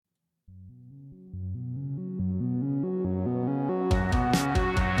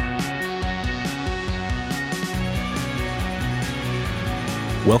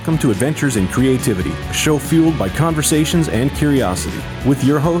Welcome to Adventures in Creativity, a show fueled by conversations and curiosity, with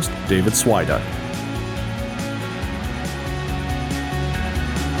your host, David Swiduck.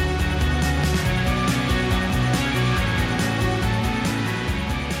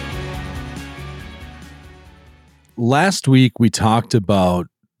 Last week, we talked about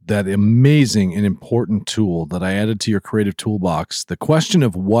that amazing and important tool that I added to your creative toolbox, the question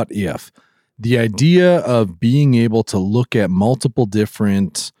of what if. The idea of being able to look at multiple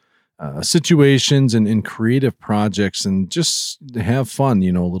different situations and in creative projects and just have fun,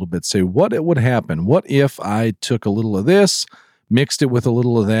 a little bit. Say, what it would happen? What if I took a little of this, mixed it with a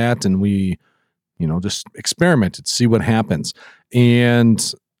little of that, and we, just experimented, see what happens.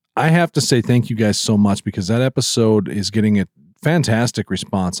 And I have to say thank you guys so much, because that episode is getting a fantastic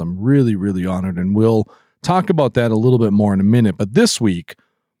response. I'm really, really honored, and we'll talk about that a little bit more in a minute. But this week,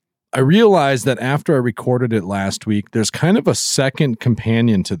 I realized that after I recorded it last week, there's kind of a second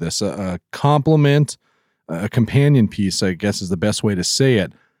companion to this, a complement, a companion piece, I guess is the best way to say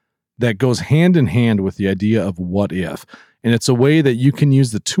it, that goes hand in hand with the idea of what if. And it's a way that you can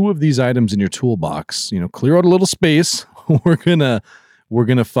use the two of these items in your toolbox, clear out a little space. We're going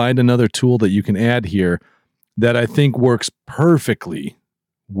to find another tool that you can add here that I think works perfectly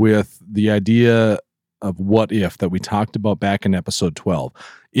with the idea of what if that we talked about back in episode 12.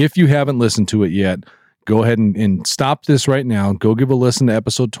 If you haven't listened to it yet, go ahead and stop this right now. Go give a listen to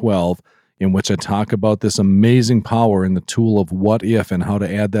episode 12, in which I talk about this amazing power in the tool of what if and how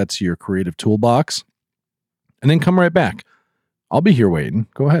to add that to your creative toolbox. And then come right back. I'll be here waiting.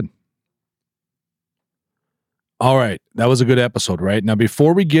 Go ahead. All right. That was a good episode, right? Now,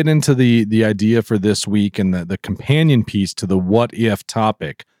 before we get into the idea for this week and the companion piece to the what if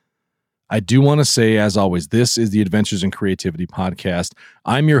topic, I do want to say, as always, this is the Adventures in Creativity podcast.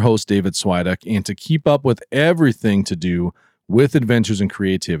 I'm your host, David Swiduck, and to keep up with everything to do with Adventures in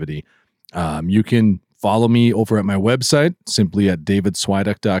Creativity, you can follow me over at my website, simply at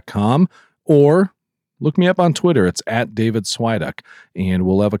davidswiduck.com, or look me up on Twitter. It's at David Swiduck, and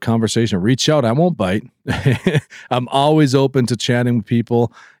we'll have a conversation. Reach out. I won't bite. I'm always open to chatting with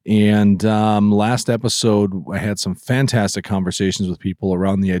people. And last episode, I had some fantastic conversations with people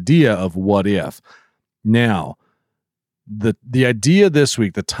around the idea of what if. Now, the idea this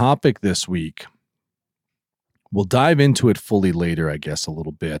week, the topic this week, we'll dive into it fully later, I guess, a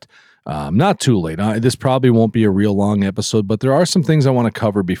little bit. Not too late. This probably won't be a real long episode, but there are some things I want to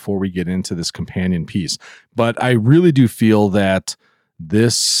cover before we get into this companion piece. But I really do feel that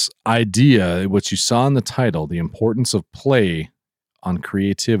this idea, which you saw in the title, the importance of play on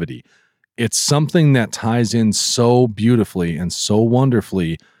creativity, it's something that ties in so beautifully and so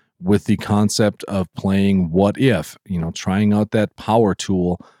wonderfully with the concept of playing what if, trying out that power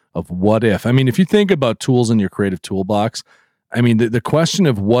tool of what if. I mean, if you think about tools in your creative toolbox, I mean, the question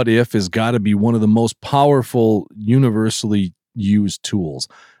of what if has got to be one of the most powerful, universally used tools.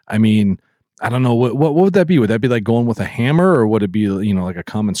 I mean, I don't know, what would that be? Would that be like going with a hammer, or would it be, like a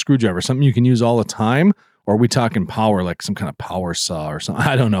common screwdriver, something you can use all the time? Or are we talking power, like some kind of power saw or something?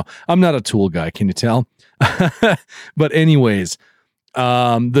 I don't know. I'm not a tool guy. Can you tell? But anyways,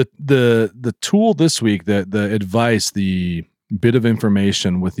 the tool this week, the advice, the bit of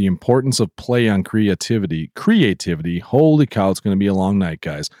information with the importance of play on creativity. Holy cow, it's going to be a long night,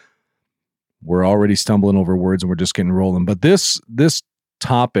 guys. We're already stumbling over words and we're just getting rolling. But this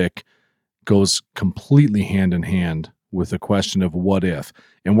topic goes completely hand in hand with the question of what if.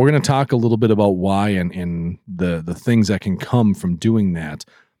 And we're going to talk a little bit about why and the things that can come from doing that.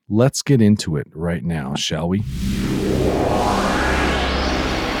 Let's get into it right now, shall we?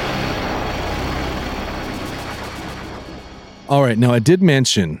 All right. Now, I did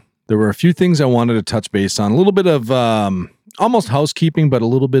mention there were a few things I wanted to touch base on. A little bit of almost housekeeping, but a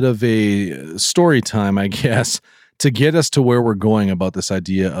little bit of a story time, I guess, to get us to where we're going about this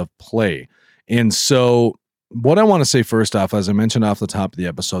idea of play. And so what I want to say first off, as I mentioned off the top of the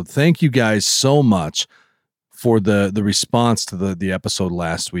episode, thank you guys so much for the response to the episode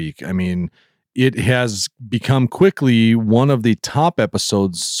last week. I mean, it has become quickly one of the top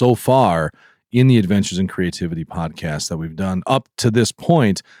episodes so far in the Adventures in Creativity podcast that we've done up to this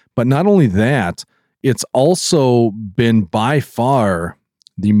point. But not only that, it's also been by far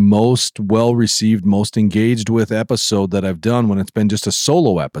the most well-received, most engaged with episode that I've done when it's been just a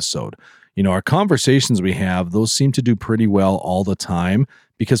solo episode. Our conversations we have, those seem to do pretty well all the time,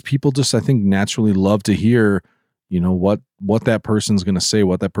 because people just, I think, naturally love to hear, what that person's going to say,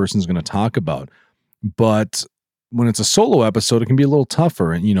 what that person's going to talk about. But when it's a solo episode, it can be a little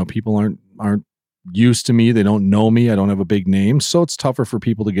tougher, and people aren't used to me, they don't know me, I don't have a big name, so it's tougher for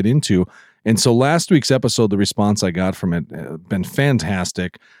people to get into. And so last week's episode, the response I got from it been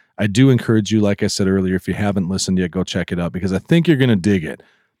fantastic. I do encourage you, like I said earlier, if you haven't listened yet, go check it out because I think you're going to dig it.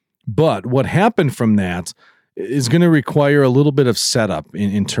 But what happened from that is going to require a little bit of setup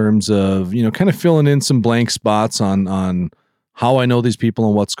in terms of, kind of filling in some blank spots on how I know these people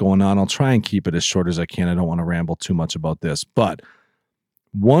and what's going on. I'll try and keep it as short as I can. I don't want to ramble too much about this, but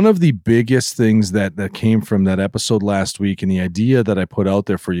one of the biggest things that came from that episode last week and the idea that I put out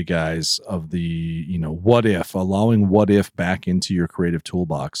there for you guys of the, what if, allowing what if back into your creative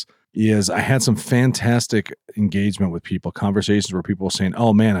toolbox is I had some fantastic engagement with people, conversations where people were saying,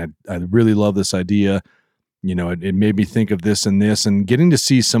 oh man, I really love this idea. It made me think of this and this, and getting to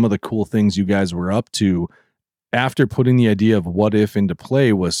see some of the cool things you guys were up to after putting the idea of what if into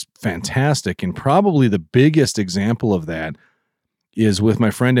play was fantastic. And probably the biggest example of that is with my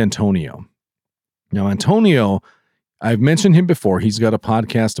friend Antonio. Now, Antonio, I've mentioned him before. He's got a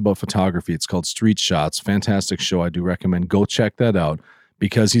podcast about photography. It's called Street Shots. Fantastic show. I do recommend go check that out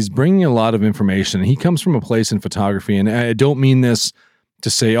because he's bringing a lot of information. He comes from a place in photography, and I don't mean this to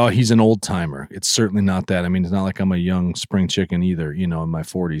say, oh, he's an old timer. It's certainly not that. I mean, it's not like I'm a young spring chicken either, in my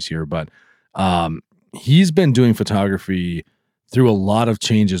 40s here, but he's been doing photography through a lot of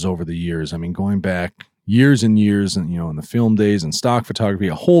changes over the years. I mean, going back years and years and, in the film days and stock photography,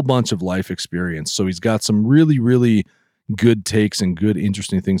 a whole bunch of life experience. So he's got some really, really good takes and good,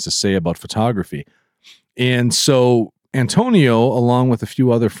 interesting things to say about photography. And so Antonio, along with a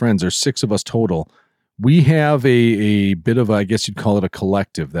few other friends, there's 6 of us total, we have a bit of, I guess you'd call it a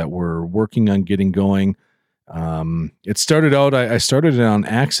collective that we're working on getting going. It started out, I started it on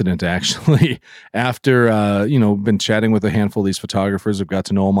accident, actually, after, been chatting with a handful of these photographers. I've got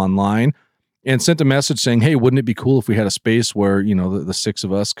to know them online and sent a message saying, hey, wouldn't it be cool if we had a space where, the 6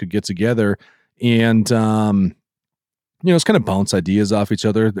 of us could get together and, it's kind of bounce ideas off each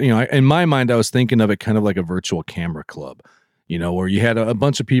other. In my mind, I was thinking of it kind of like a virtual camera club, where you had a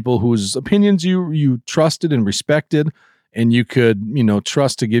bunch of people whose opinions you trusted and respected, and you could,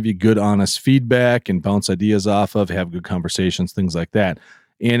 trust to give you good, honest feedback and bounce ideas off of, have good conversations, things like that.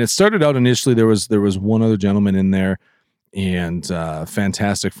 And it started out initially, there was one other gentleman in there, and a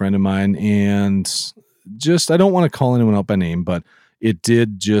fantastic friend of mine, and just, I don't want to call anyone out by name, but it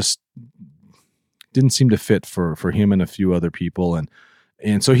didn't seem to fit for him and a few other people.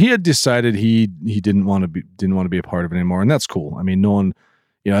 And so he had decided he didn't want to be a part of it anymore. And that's cool. I mean, no one,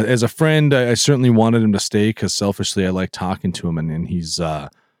 as a friend, I certainly wanted him to stay because selfishly I like talking to him, and he's,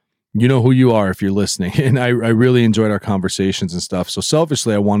 who you are if you're listening. And I really enjoyed our conversations and stuff. So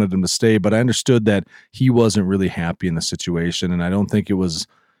selfishly, I wanted him to stay, but I understood that he wasn't really happy in the situation. And I don't think it was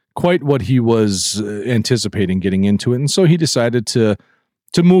quite what he was anticipating getting into it. And so he decided to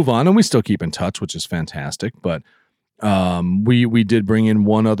move on, and we still keep in touch, which is fantastic. But we did bring in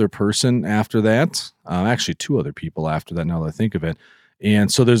one other person after that. Actually 2 other people after that, now that I think of it.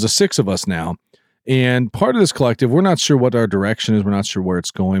 And so there's 6 of us now. And part of this collective, we're not sure what our direction is. We're not sure where it's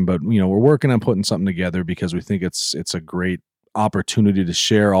going, but we're working on putting something together because we think it's a great opportunity to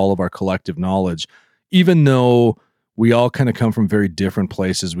share all of our collective knowledge, even though we all kind of come from very different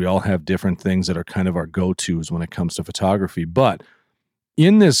places. We all have different things that are kind of our go-tos when it comes to photography. But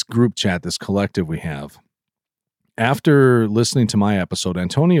in this group chat, this collective we have, after listening to my episode,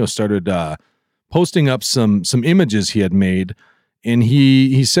 Antonio started posting up some images he had made. And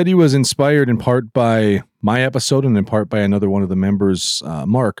he said he was inspired in part by my episode and in part by another one of the members,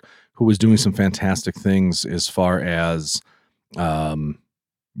 Mark, who was doing some fantastic things as far as,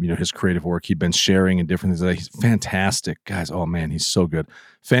 his creative work. He'd been sharing and different things. He's fantastic, guys. Oh man, he's so good.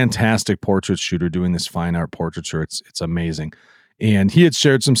 Fantastic portrait shooter doing this fine art portraiture. It's amazing. And he had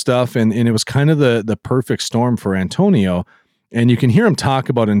shared some stuff, and it was kind of the perfect storm for Antonio. And you can hear him talk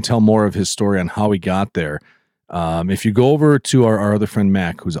about and tell more of his story on how he got there. If you go over to our other friend,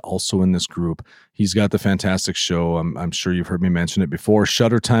 Mac, who's also in this group, he's got the fantastic show. I'm sure you've heard me mention it before,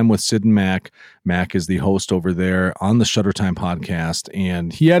 Shutter Time with Sid and Mac. Mac is the host over there on the Shutter Time podcast,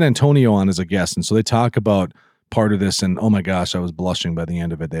 and he had Antonio on as a guest. And so they talk about part of this, and oh my gosh, I was blushing by the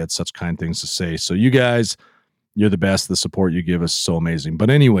end of it. They had such kind things to say. So you guys, you're the best. The support you give us is so amazing. But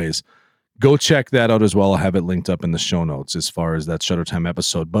anyways, go check that out as well. I'll have it linked up in the show notes as far as that Shutter Time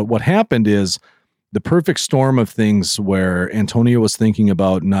episode. But what happened is the perfect storm of things where Antonio was thinking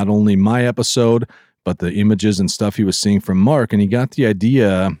about not only my episode, but the images and stuff he was seeing from Mark. And he got the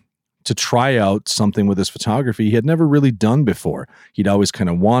idea to try out something with his photography he had never really done before. He'd always kind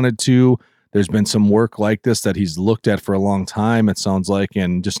of wanted to. There's been some work like this that he's looked at for a long time, it sounds like,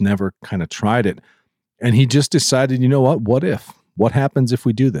 and just never kind of tried it. And he just decided, what if? What happens if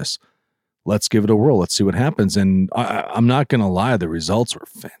we do this? let's give it a whirl. Let's see what happens. And I'm not going to lie, the results were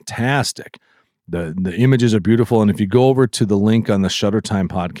fantastic. The images are beautiful. And if you go over to the link on the Shutter Time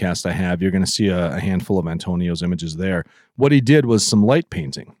podcast I have, you're going to see a handful of Antonio's images there. What he did was some light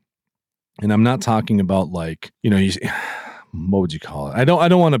painting. And I'm not talking about like, what would you call it? I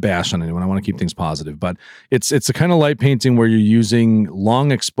don't want to bash on anyone. I want to keep things positive, but it's a kind of light painting where you're using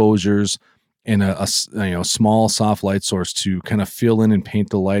long exposures and a small soft light source to kind of fill in and paint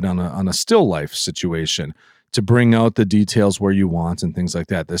the light on a still life situation to bring out the details where you want and things like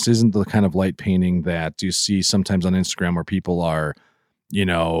that. This isn't the kind of light painting that you see sometimes on Instagram where people are,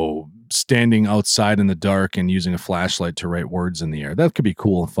 standing outside in the dark and using a flashlight to write words in the air. That could be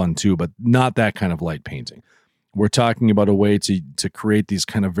cool and fun too, but not that kind of light painting. We're talking about a way to create these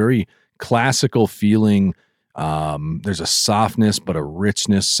kind of very classical feeling. There's a softness, but a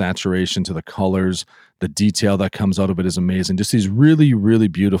richness, saturation to the colors. The detail that comes out of it is amazing. Just these really, really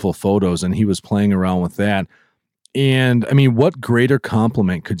beautiful photos. And he was playing around with that. And I mean, what greater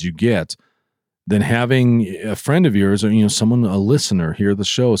compliment could you get than having a friend of yours or, someone, a listener hear the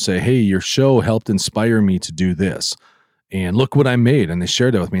show say, hey, your show helped inspire me to do this. And look what I made. And they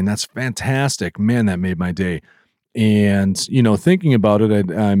shared it with me. And that's fantastic. Man, that made my day. And, thinking about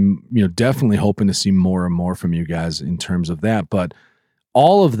it, I'm, definitely hoping to see more and more from you guys in terms of that. But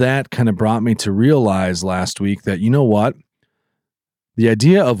all of that kind of brought me to realize last week that, what? The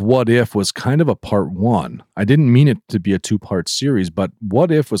idea of What If was kind of a part one. I didn't mean it to be a 2-part series, but What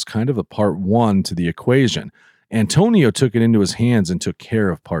If was kind of a part one to the equation. Antonio took it into his hands and took care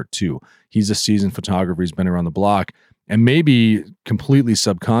of part two. He's a seasoned photographer. He's been around the block and maybe completely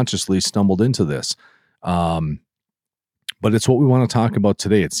subconsciously stumbled into this. But it's what we want to talk about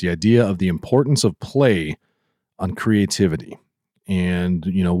today. It's the idea of the importance of play on creativity. And,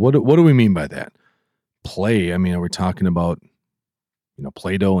 what do we mean by that? Play. I mean, are we talking about,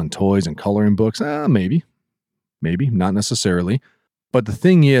 Play-Doh and toys and coloring books? Maybe, not necessarily. But the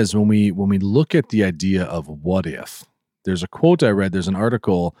thing is, when we look at the idea of what if, there's a quote I read, there's an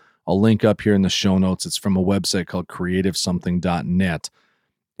article I'll link up here in the show notes. It's from a website called creativesomething.net.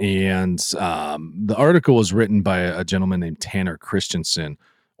 And the article was written by a gentleman named Tanner Christensen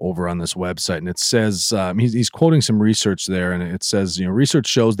over on this website. And it says, he's quoting some research there, and it says, research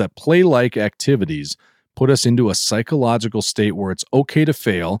shows that play-like activities put us into a psychological state where it's okay to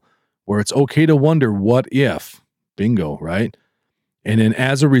fail, where it's okay to wonder what if. Bingo, right? And then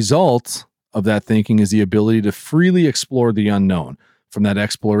as a result of that thinking is the ability to freely explore the unknown. From that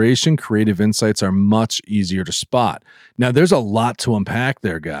exploration, creative insights are much easier to spot. Now, there's a lot to unpack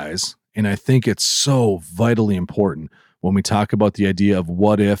there, guys, and I think it's so vitally important when we talk about the idea of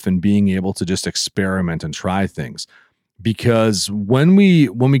what if and being able to just experiment and try things. Because when we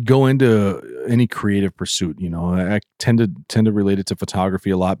go into any creative pursuit, I tend to relate it to photography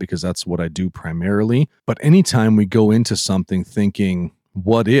a lot because that's what I do primarily. But anytime we go into something thinking,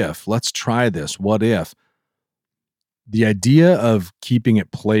 what if? Let's try this. What if? The idea of keeping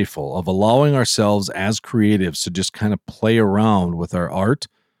it playful, of allowing ourselves as creatives to just kind of play around with our art,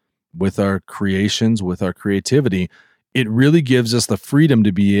 with our creations, with our creativity, it really gives us the freedom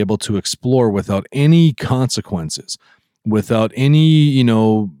to be able to explore without any consequences, without any,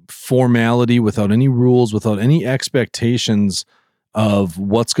 formality, without any rules, without any expectations of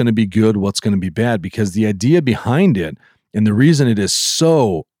what's going to be good, what's going to be bad, because the idea behind it and the reason it is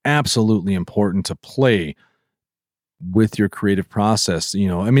so absolutely important to play with your creative process,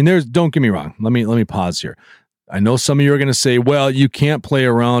 don't get me wrong. Let me pause here. I know some of you are going to say, well, you can't play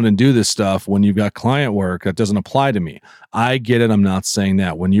around and do this stuff when you've got client work. That doesn't apply to me. I get it. I'm not saying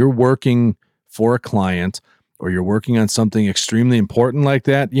that. When you're working for a client or you're working on something extremely important like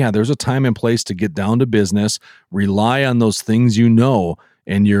that, yeah, there's a time and place to get down to business, rely on those things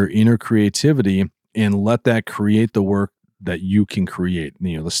and your inner creativity, and let that create the work that you can create,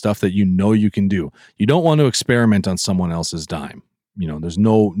 the stuff that you can do. You don't want to experiment on someone else's dime. There's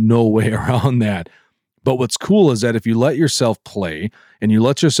no way around that. But what's cool is that if you let yourself play and you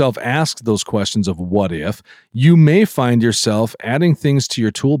let yourself ask those questions of what if, you may find yourself adding things to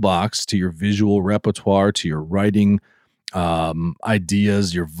your toolbox, to your visual repertoire, to your writing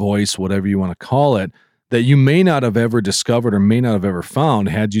ideas, your voice, whatever you want to call it, that you may not have ever discovered or may not have ever found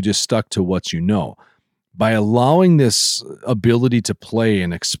had you just stuck to what you know. By allowing this ability to play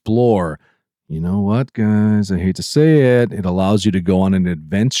and explore, you know what, guys, I hate to say it, it allows you to go on an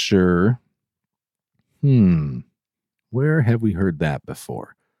adventure. Where have we heard that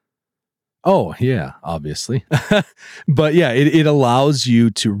before? Oh, yeah, obviously. But yeah, it allows you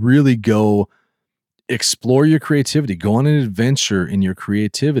to really go explore your creativity, go on an adventure in your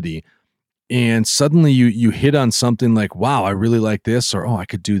creativity and suddenly you hit on something like, wow, I really like this, or oh, I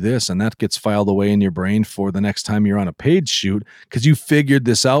could do this, and that gets filed away in your brain for the next time you're on a paid shoot because you figured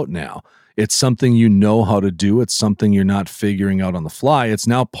this out now. It's something you know how to do. It's something you're not figuring out on the fly. It's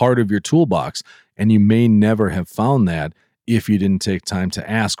now part of your toolbox, and you may never have found that if you didn't take time to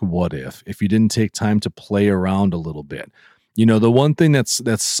ask what if you didn't take time to play around a little bit. The one thing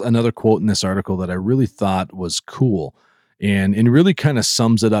that's another quote in this article that I really thought was cool and really kind of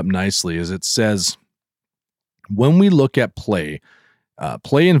sums it up nicely is it says, when we look at play,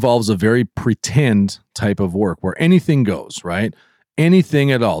 play involves a very pretend type of work where anything goes, right?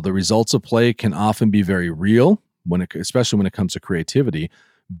 Anything at all. The results of play can often be very real, especially when it comes to creativity,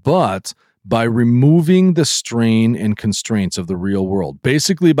 but by removing the strain and constraints of the real world,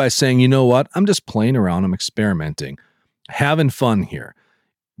 basically by saying, you know what, I'm just playing around, I'm experimenting, having fun here.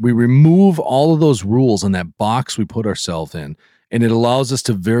 We remove all of those rules in that box we put ourselves in, and it allows us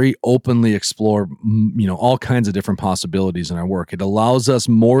to very openly explore, all kinds of different possibilities in our work. It allows us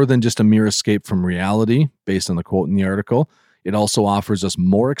more than just a mere escape from reality, based on the quote in the article. It also offers us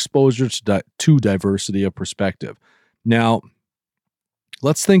more exposure to diversity of perspective. Now,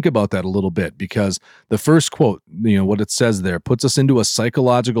 let's think about that a little bit, because the first quote, what it says there, puts us into a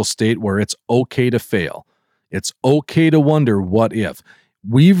psychological state where it's okay to fail. It's okay to wonder what if.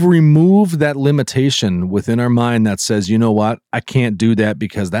 We've removed that limitation within our mind that says, you know what, I can't do that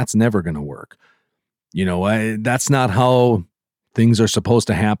because that's never going to work. That's not how things are supposed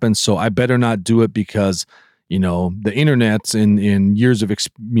to happen. So I better not do it because, the internet in years of,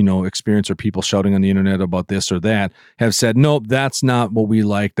 experience or people shouting on the internet about this or that have said, nope, that's not what we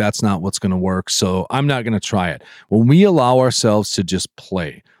like. That's not what's going to work. So I'm not going to try it. When we allow ourselves to just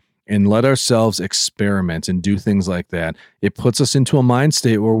play and let ourselves experiment and do things like that, it puts us into a mind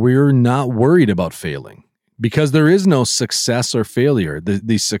state where we're not worried about failing, because there is no success or failure.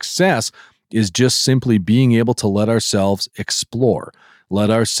 The success is just simply being able to let ourselves explore, let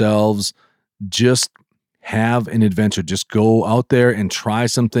ourselves just have an adventure, just go out there and try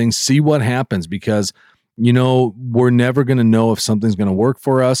some things, see what happens, because we're never going to know if something's going to work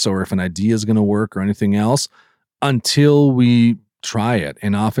for us or if an idea is going to work or anything else until we try it.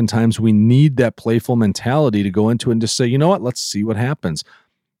 And oftentimes we need that playful mentality to go into it and just say, you know what, let's see what happens.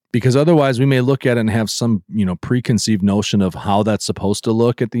 Because otherwise we may look at it and have some, preconceived notion of how that's supposed to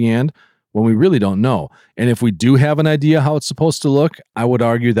look at the end when we really don't know. And if we do have an idea how it's supposed to look, I would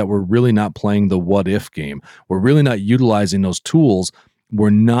argue that we're really not playing the what if game. We're really not utilizing those tools. We're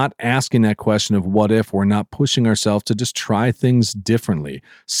not asking that question of what if. We're not pushing ourselves to just try things differently,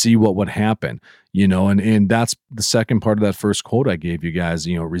 see what would happen, and that's the second part of that first quote I gave you guys.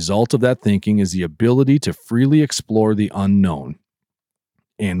 Result of that thinking is the ability to freely explore the unknown.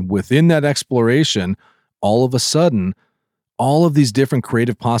 And within that exploration, all of a sudden, all of these different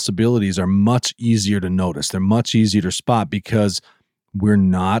creative possibilities are much easier to notice. They're much easier to spot because we're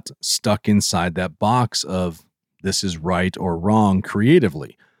not stuck inside that box of this is right or wrong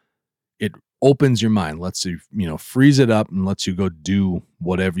creatively. It opens your mind, lets you, freeze it up and lets you go do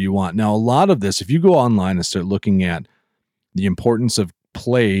whatever you want. Now, a lot of this, if you go online and start looking at the importance of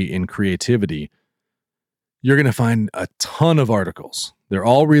play in creativity, you're going to find a ton of articles. They're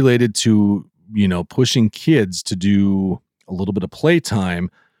all related to, pushing kids to do a little bit of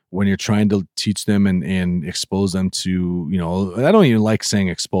playtime when you're trying to teach them and expose them to, I don't even like saying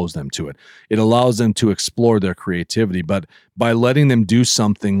expose them to it. It allows them to explore their creativity, but by letting them do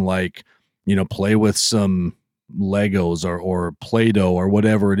something like, play with some Legos or Play-Doh or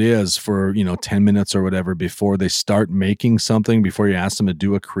whatever it is for, 10 minutes or whatever before they start making something, before you ask them to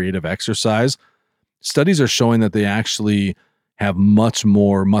do a creative exercise, studies are showing that they actually have much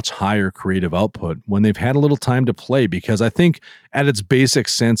higher creative output when they've had a little time to play, because I think at its basic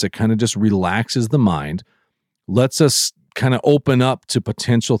sense, it kind of just relaxes the mind, lets us kind of open up to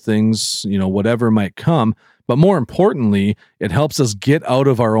potential things, whatever might come. But more importantly, it helps us get out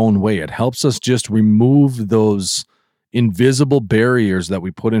of our own way. It helps us just remove those invisible barriers that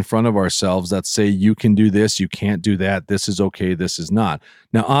we put in front of ourselves that say, you can do this, you can't do that, this is okay, this is not.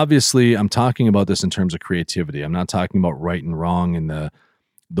 Now, obviously, I'm talking about this in terms of creativity. I'm not talking about right and wrong in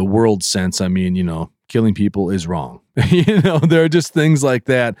the world sense. I mean, killing people is wrong. There are just things like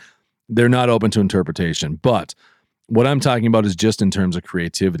that. They're not open to interpretation. But what I'm talking about is just in terms of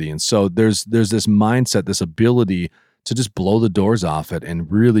creativity. And so there's this mindset, this ability to just blow the doors off it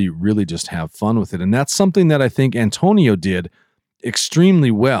and really, really just have fun with it. And that's something that I think Antonio did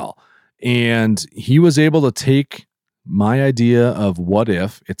extremely well. And he was able to take my idea of what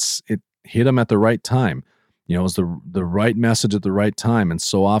if, it hit him at the right time. It was the right message at the right time. And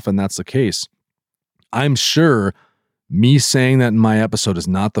so often that's the case. I'm sure Me saying that in my episode is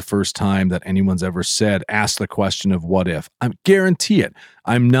not the first time that anyone's ever said, ask the question of what if. I guarantee it.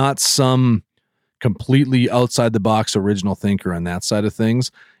 I'm not some completely outside the box original thinker on that side of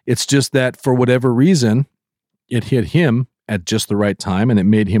things. It's just that for whatever reason, it hit him at just the right time, and it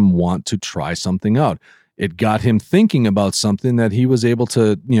made him want to try something out. It got him thinking about something that he was able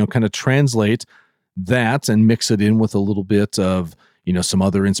to, kind of translate that and mix it in with a little bit of, some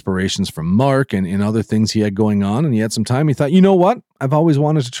other inspirations from Mark and other things he had going on. And he had some time. He thought, you know what? I've always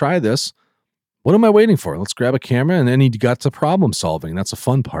wanted to try this. What am I waiting for? Let's grab a camera. And then he got to problem solving. That's a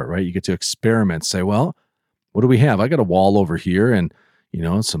fun part, right? You get to experiment, say, well, what do we have? I got a wall over here and,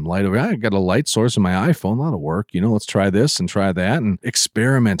 some light over here. I got a light source in my iPhone. A lot of work. Let's try this and try that and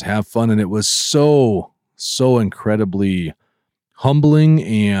experiment, have fun. And it was so incredibly humbling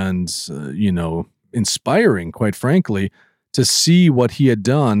and, inspiring, quite frankly, to see what he had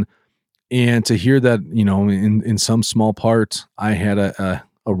done and to hear that, in some small part, I had a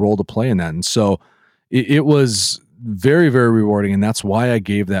role to play in that. And so it was very, very rewarding. And that's why I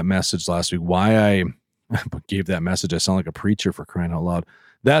gave that message last week, why I gave that message. I sound like a preacher, for crying out loud.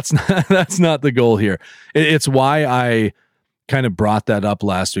 That's not the goal here. It's why I kind of brought that up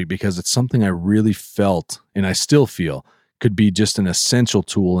last week, because it's something I really felt, and I still feel, could be just an essential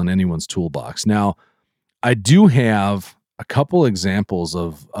tool in anyone's toolbox. Now, I do have a couple examples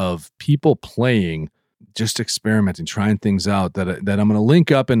of people playing, just experimenting, trying things out that I'm going to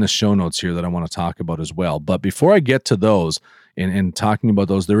link up in the show notes here that I want to talk about as well. But before I get to those and talking about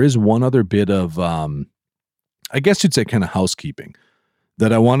those, there is one other bit of, I guess you'd say, kind of housekeeping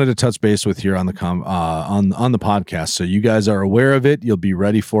that I wanted to touch base with here on the on the podcast. So you guys are aware of it. You'll be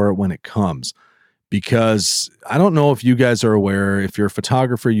ready for it when it comes. Because I don't know if you guys are aware, if you're a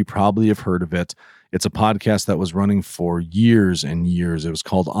photographer, you probably have heard of it. It's a podcast that was running for years and years. It was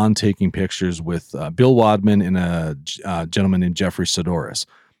called On Taking Pictures with Bill Wadman and a gentleman named Jeffrey Sidoris.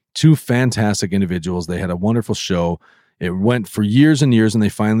 Two fantastic individuals. They had a wonderful show. It went for years and years, and they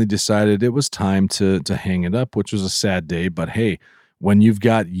finally decided it was time to hang it up, which was a sad day. But hey, when you've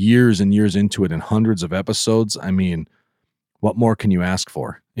got years and years into it and hundreds of episodes, I mean, what more can you ask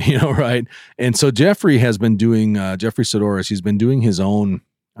for? Right? And so Jeffrey has been doing, Jeffrey Sidoris, he's been doing his own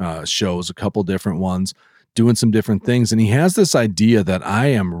shows, a couple different ones, doing some different things. And he has this idea that I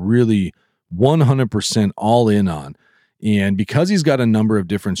am really 100% all in on. And because he's got a number of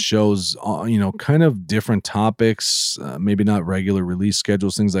different shows, kind of different topics, maybe not regular release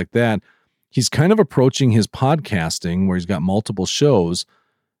schedules, things like that, he's kind of approaching his podcasting, where he's got multiple shows,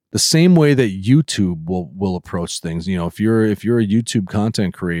 the same way that YouTube will approach things. If you're a YouTube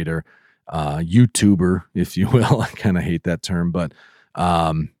content creator, YouTuber, if you will, I kind of hate that term, but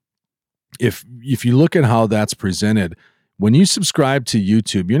if you look at how that's presented, when you subscribe to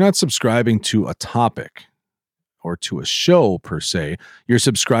YouTube, you're not subscribing to a topic or to a show per se. You're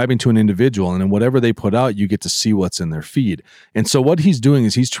subscribing to an individual, and then whatever they put out, you get to see what's in their feed. And so what he's doing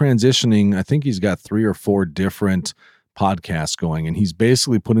is he's transitioning. I think he's got 3 or 4 different podcasts going, and he's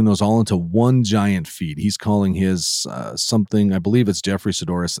basically putting those all into one giant feed. He's calling his something, I believe it's Jeffrey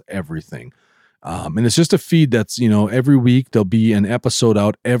Sidoris Everything. And it's just a feed that's, every week there'll be an episode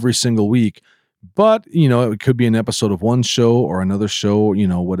out every single week, but, it could be an episode of one show or another show,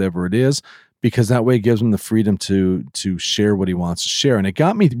 whatever it is, because that way it gives him the freedom to share what he wants to share. And it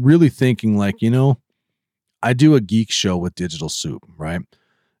got me really thinking, like, I do a geek show with Digital Soup, right?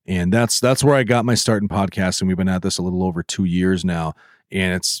 And that's where I got my start in podcasting. We've been at this a little over 2 years now,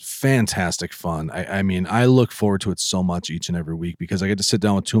 and it's fantastic fun. I mean, I look forward to it so much each and every week, because I get to sit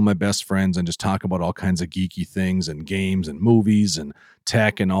down with 2 of my best friends and just talk about all kinds of geeky things and games and movies and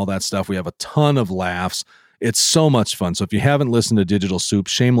tech and all that stuff. We have a ton of laughs. It's so much fun. So if you haven't listened to Digital Soup,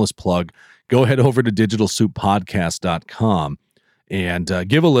 shameless plug, go head over to digitalsouppodcast.com and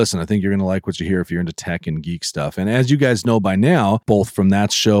give a listen. I think you're going to like what you hear if you're into tech and geek stuff. And as you guys know by now, both from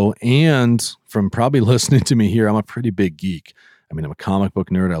that show and from probably listening to me here, I'm a pretty big geek. I mean, I'm a comic book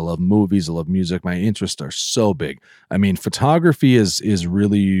nerd. I love movies. I love music. My interests are so big. I mean, photography is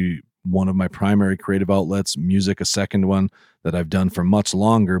really one of my primary creative outlets. Music, a second one that I've done for much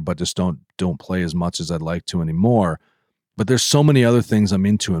longer, but just don't play as much as I'd like to anymore. But there's so many other things I'm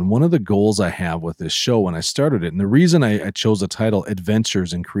into. And one of the goals I have with this show when I started it, and the reason I chose the title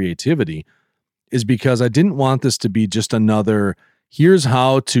Adventures in Creativity, is because I didn't want this to be just another, here's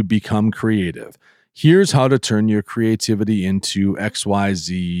how to become creative. Here's how to turn your creativity into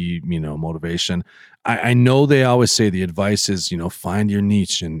XYZ, motivation. I know they always say the advice is, find your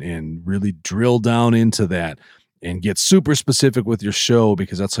niche and really drill down into that and get super specific with your show,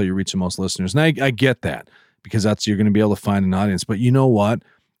 because that's how you reach the most listeners. And I get that, because you're going to be able to find an audience. But you know what?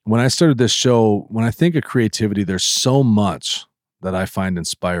 when I started this show, when I think of creativity, there's so much that I find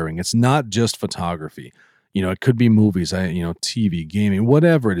inspiring. It's not just photography. It could be movies, TV, gaming,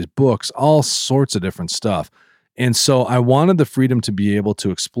 whatever it is, books, all sorts of different stuff. And so I wanted the freedom to be able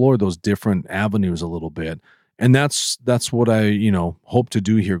to explore those different avenues a little bit. And that's what I, hope to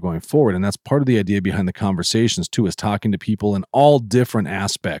do here going forward. And that's part of the idea behind the conversations too, is talking to people in all different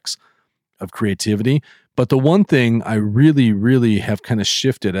aspects of creativity. But the one thing I really, really have kind of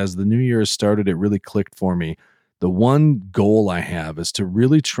shifted as the new year has started, it really clicked for me. The one goal I have is to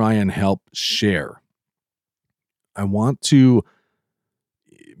really try and help share. I want to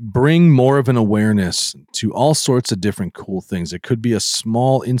bring more of an awareness to all sorts of different cool things. It could be a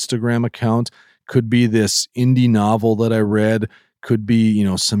small Instagram account, could be this indie novel that I read, could be,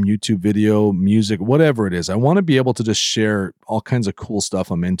 some YouTube video, music, whatever it is. I want to be able to just share all kinds of cool stuff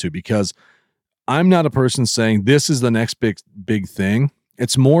I'm into, because I'm not a person saying this is the next big thing.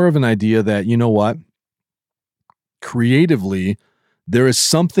 It's more of an idea that, you know what? Creatively, there is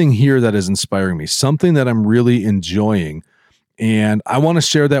something here that is inspiring me, something that I'm really enjoying. And I want to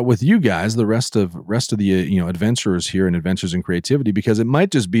share that with you guys, the rest of the adventurers here in Adventures in Creativity, because it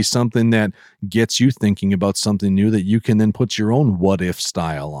might just be something that gets you thinking about something new that you can then put your own what if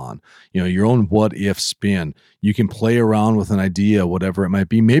style on, your own what if spin. You can play around with an idea, whatever it might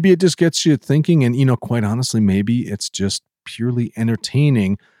be. Maybe it just gets you thinking, and quite honestly, maybe it's just purely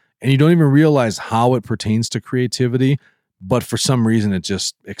entertaining and you don't even realize how it pertains to creativity. But for some reason, it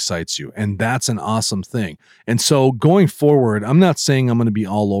just excites you. And that's an awesome thing. And so going forward, I'm not saying I'm going to be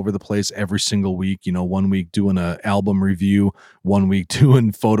all over the place every single week, 1 week doing an album review, 1 week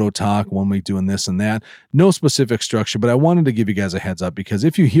doing photo talk, 1 week doing this and that. No specific structure, but I wanted to give you guys a heads up, because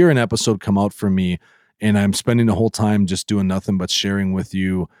if you hear an episode come out from me and I'm spending the whole time just doing nothing but sharing with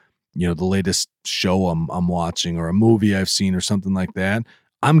you, the latest show I'm watching or a movie I've seen or something like that,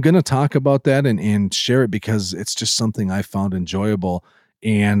 I'm going to talk about that and share it, because it's just something I found enjoyable.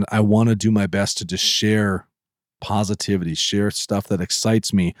 And I want to do my best to just share positivity, share stuff that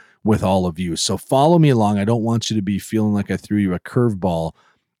excites me with all of you. So follow me along. I don't want you to be feeling like I threw you a curveball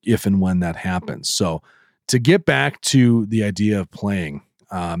if and when that happens. So to get back to the idea of playing,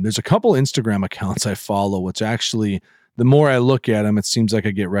 there's a couple Instagram accounts I follow, which actually, the more I look at them, it seems like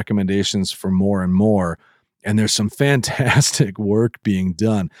I get recommendations for more and more. And there's some fantastic work being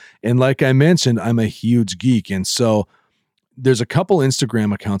done. And like I mentioned, I'm a huge geek. And so there's a couple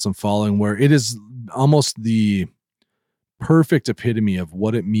Instagram accounts I'm following where it is almost the perfect epitome of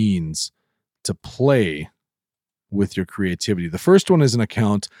what it means to play with your creativity. The first one is an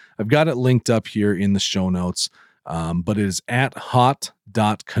account. I've got it linked up here in the show notes, but it is at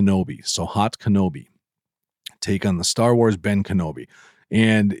hot.kenobi. So Hot Kenobi. Take on the Star Wars Ben Kenobi.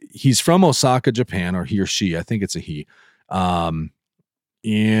 And he's from Osaka, Japan, or he or she, I think it's a he. And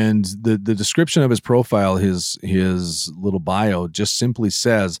the description of his profile, his little bio, just simply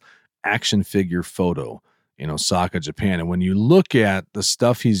says action figure photo in Osaka, Japan. And when you look at the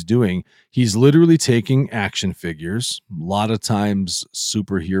stuff he's doing, he's literally taking action figures, a lot of times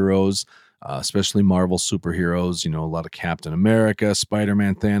superheroes, especially Marvel superheroes, a lot of Captain America,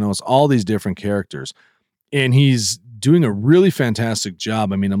 Spider-Man, Thanos, all these different characters. And he's doing a really fantastic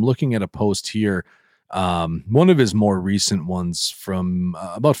job. I mean, I'm looking at a post here, one of his more recent ones from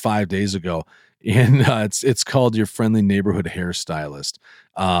about 5 days ago, and it's called Your Friendly Neighborhood Hairstylist.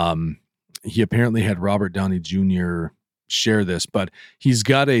 He apparently had Robert Downey Jr. share this, but he's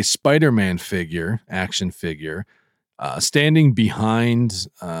got a Spider-Man figure, action figure, standing behind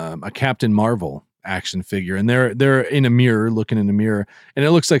a Captain Marvel action figure, and they're in a mirror, looking in a mirror, and it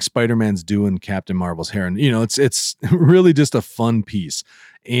looks like Spider-Man's doing Captain Marvel's hair, and it's really just a fun piece.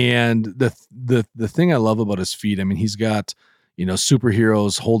 And the thing I love about his feed, I mean, he's got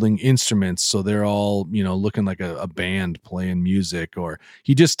superheroes holding instruments, so they're all looking like a band playing music, or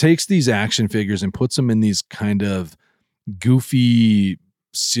he just takes these action figures and puts them in these kind of goofy,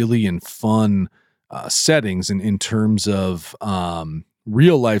 silly, and fun settings in terms of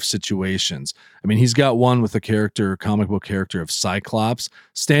real life situations. I mean, he's got one with a comic book character of Cyclops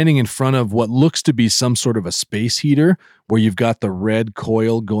standing in front of what looks to be some sort of a space heater, where you've got the red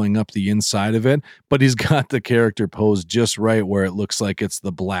coil going up the inside of it, but he's got the character posed just right where it looks like it's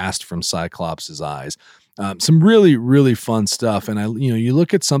the blast from Cyclops' eyes. Some really, really fun stuff. And you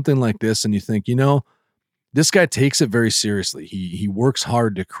look at something like this and you think, this guy takes it very seriously. He works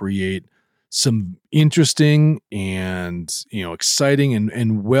hard to create some interesting and exciting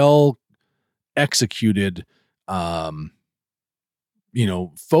and well executed photos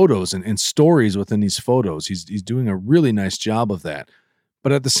and stories within these photos. He's doing a really nice job of that.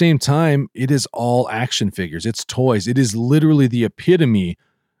 But at the same time, it is all action figures. It's toys. It is literally the epitome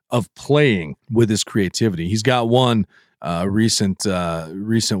of playing with his creativity. He's got one recent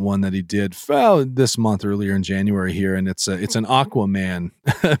one that he did this month, earlier in January here, and it's an Aquaman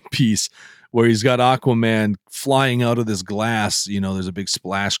piece where he's got Aquaman flying out of this glass. There's a big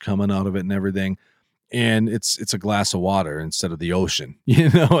splash coming out of it and everything. And it's a glass of water instead of the ocean,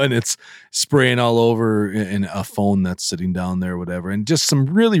 and it's spraying all over in a phone that's sitting down there, whatever, and just some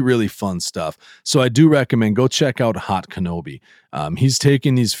really, really fun stuff. So I do recommend go check out Hot Kenobi. He's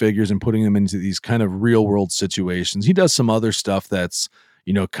taking these figures and putting them into these kind of real world situations. He does some other stuff that's,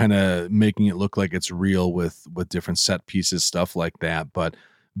 kind of making it look like it's real with different set pieces, stuff like that. But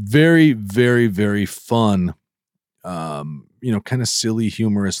very, very, very fun, kind of silly,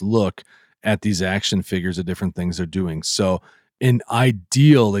 humorous look at these action figures of different things they're doing. So an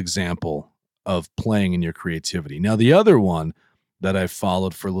ideal example of playing in your creativity. Now, the other one that I've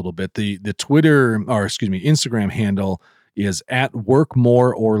followed for a little bit, the Instagram handle is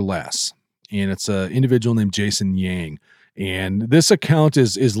 @workmoreorless. And it's an individual named Jason Yang. And this account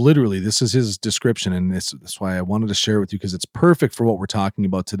is literally, this is his description. And that's why I wanted to share it with you, because it's perfect for what we're talking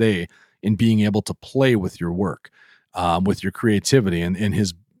about today in being able to play with your work, with your creativity. And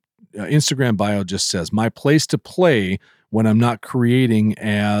his Instagram bio just says, "My place to play when I'm not creating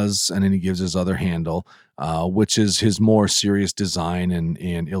as," and then he gives his other handle, which is his more serious design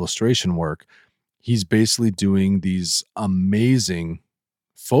and illustration work. He's basically doing these amazing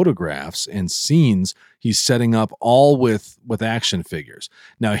photographs and scenes he's setting up all with action figures.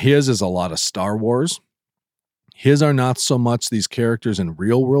 Now, his is a lot of Star Wars. His are not so much these characters in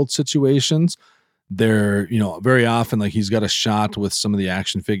real world situations. They're, very often, like he's got a shot with some of the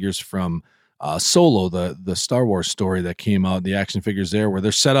action figures from Solo, the Star Wars story that came out, the action figures there where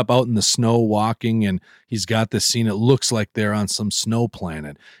they're set up out in the snow walking, and he's got this scene. It looks like they're on some snow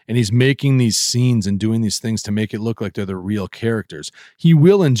planet, and he's making these scenes and doing these things to make it look like they're the real characters. He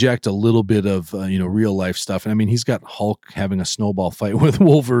will inject a little bit of, real life stuff. And I mean, he's got Hulk having a snowball fight with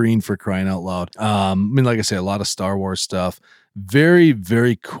Wolverine, for crying out loud. Like I say, a lot of Star Wars stuff. Very,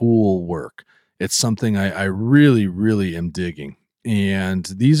 very cool work. It's something I really, really am digging. And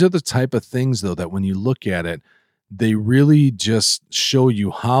these are the type of things, though, that when you look at it, they really just show you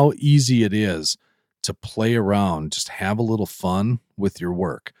how easy it is to play around, just have a little fun with your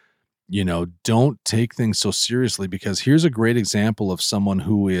work. Don't take things so seriously, because here's a great example of someone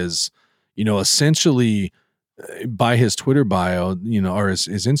who is, essentially by his Twitter bio, or his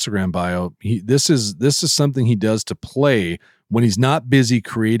Instagram bio, this is something he does to play when he's not busy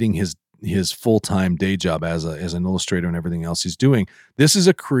creating his full-time day job as an illustrator and everything else he's doing. This is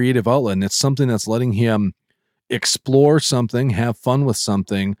a creative outlet, and it's something that's letting him explore something, have fun with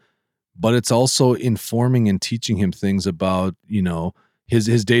something, but it's also informing and teaching him things about,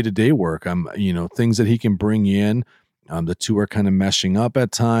 his day-to-day work. Things that he can bring in. The two are kind of meshing up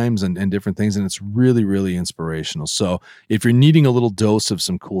at times and different things, and it's really, really inspirational. So if you're needing a little dose of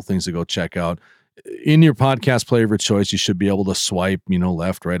some cool things to go check out, in your podcast player of your choice, you should be able to swipe,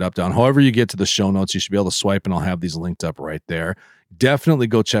 left, right, up, down. However you get to the show notes, you should be able to swipe, and I'll have these linked up right there. Definitely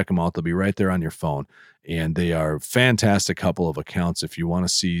go check them out. They'll be right there on your phone. And they are a fantastic couple of accounts if you want to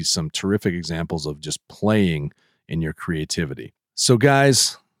see some terrific examples of just playing in your creativity. So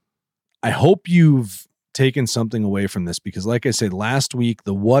guys, I hope you've taken something away from this, because like I said, last week,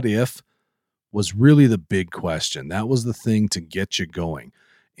 the what if was really the big question. That was the thing to get you going.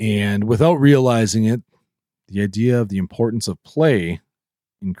 And without realizing it, the idea of the importance of play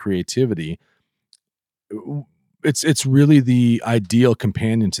in creativity, it's really the ideal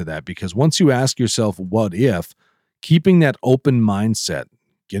companion to that, because once you ask yourself, what if, keeping that open mindset,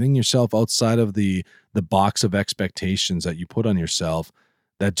 getting yourself outside of the box of expectations that you put on yourself,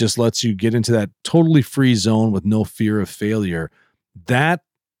 that just lets you get into that totally free zone with no fear of failure. That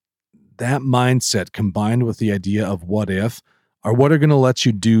mindset, combined with the idea of what if, are what are going to let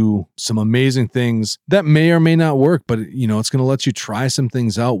you do some amazing things that may or may not work, but it's going to let you try some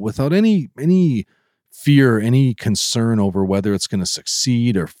things out without any fear, any concern over whether it's going to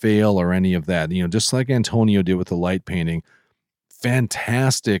succeed or fail or any of that. Just like Antonio did with the light painting,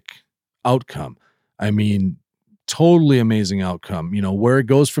 fantastic outcome. I mean, totally amazing outcome. Where it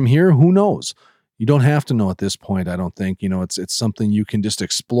goes from here, who knows? You don't have to know at this point, I don't think. It's something you can just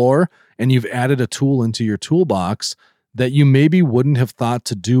explore, and you've added a tool into your toolbox that you maybe wouldn't have thought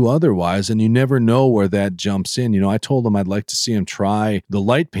to do otherwise, and you never know where that jumps in. I told him I'd like to see him try the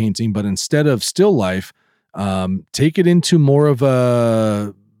light painting, but instead of still life, take it into more of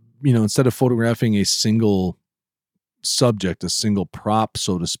a, instead of photographing a single subject, a single prop,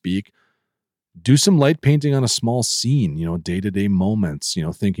 so to speak, do some light painting on a small scene, day-to-day moments,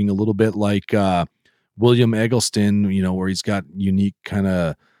 thinking a little bit like William Eggleston, where he's got unique kind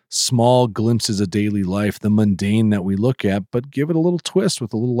of small glimpses of daily life, the mundane that we look at, but give it a little twist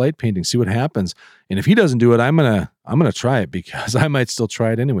with a little light painting, see what happens. And if he doesn't do it, I'm gonna try it, because I might still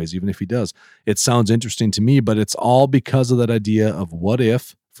try it anyways, even if he does. It sounds interesting to me, but it's all because of that idea of what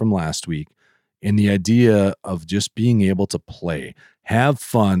if from last week, and the idea of just being able to play, have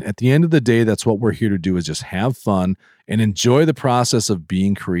fun. At the end of the day, that's what we're here to do, is just have fun and enjoy the process of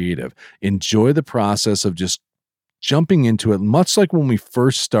being creative. Enjoy the process of just jumping into it, much like when we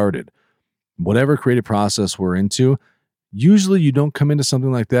first started. Whatever creative process we're into, usually you don't come into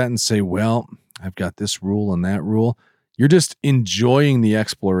something like that and say, well, I've got this rule and that rule. You're just enjoying the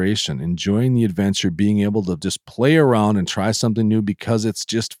exploration, enjoying the adventure, being able to just play around and try something new because it's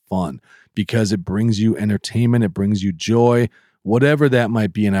just fun, because it brings you entertainment, it brings you joy, whatever that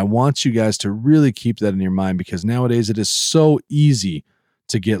might be. And I want you guys to really keep that in your mind, because nowadays it is so easy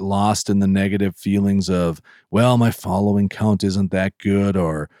to get lost in the negative feelings of, well, my following count isn't that good,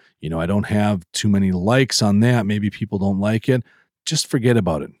 or, I don't have too many likes on that. Maybe people don't like it. Just forget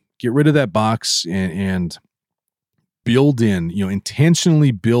about it. Get rid of that box and build in,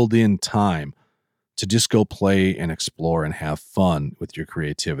 intentionally build in time to just go play and explore and have fun with your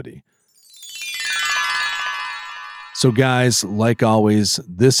creativity. So guys, like always,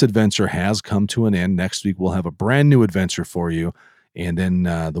 this adventure has come to an end. Next week, we'll have a brand new adventure for you. And then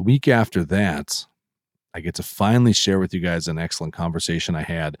the week after that, I get to finally share with you guys an excellent conversation I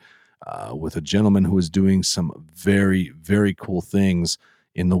had with a gentleman who is doing some very, very cool things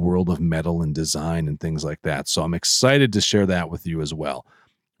in the world of metal and design and things like that. So I'm excited to share that with you as well.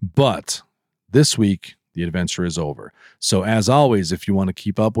 But this week, the adventure is over. So as always, if you want to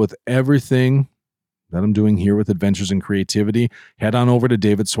keep up with everything that I'm doing here with Adventures in Creativity, head on over to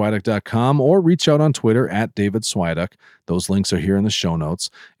davidswiduck.com or reach out on Twitter at davidswiduck. Those links are here in the show notes.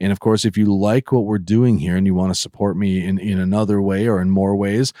 And of course, if you like what we're doing here and you want to support me in another way or in more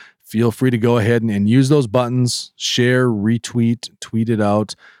ways, feel free to go ahead and use those buttons, share, retweet, tweet it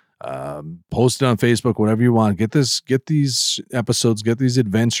out, post it on Facebook, whatever you want. Get these episodes, get these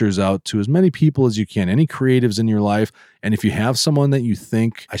adventures out to as many people as you can, any creatives in your life. And if you have someone that you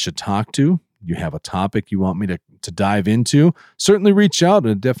think I should talk to, you have a topic you want me to dive into, certainly reach out.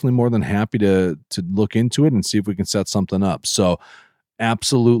 I'm definitely more than happy to look into it and see if we can set something up. So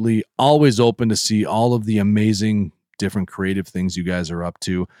absolutely always open to see all of the amazing different creative things you guys are up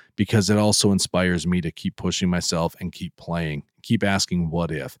to, because it also inspires me to keep pushing myself and keep playing, keep asking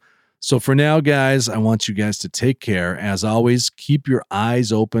what if. So for now, guys, I want you guys to take care. As always, keep your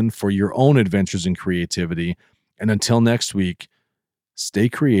eyes open for your own adventures in creativity. And until next week, stay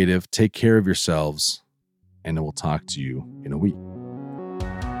creative, take care of yourselves, and we'll talk to you in a week.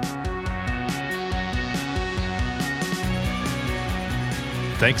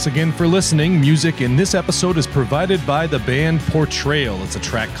 Thanks again for listening. Music in this episode is provided by the band Portrayal. It's a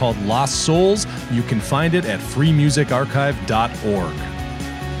track called Lost Souls. You can find it at freemusicarchive.org.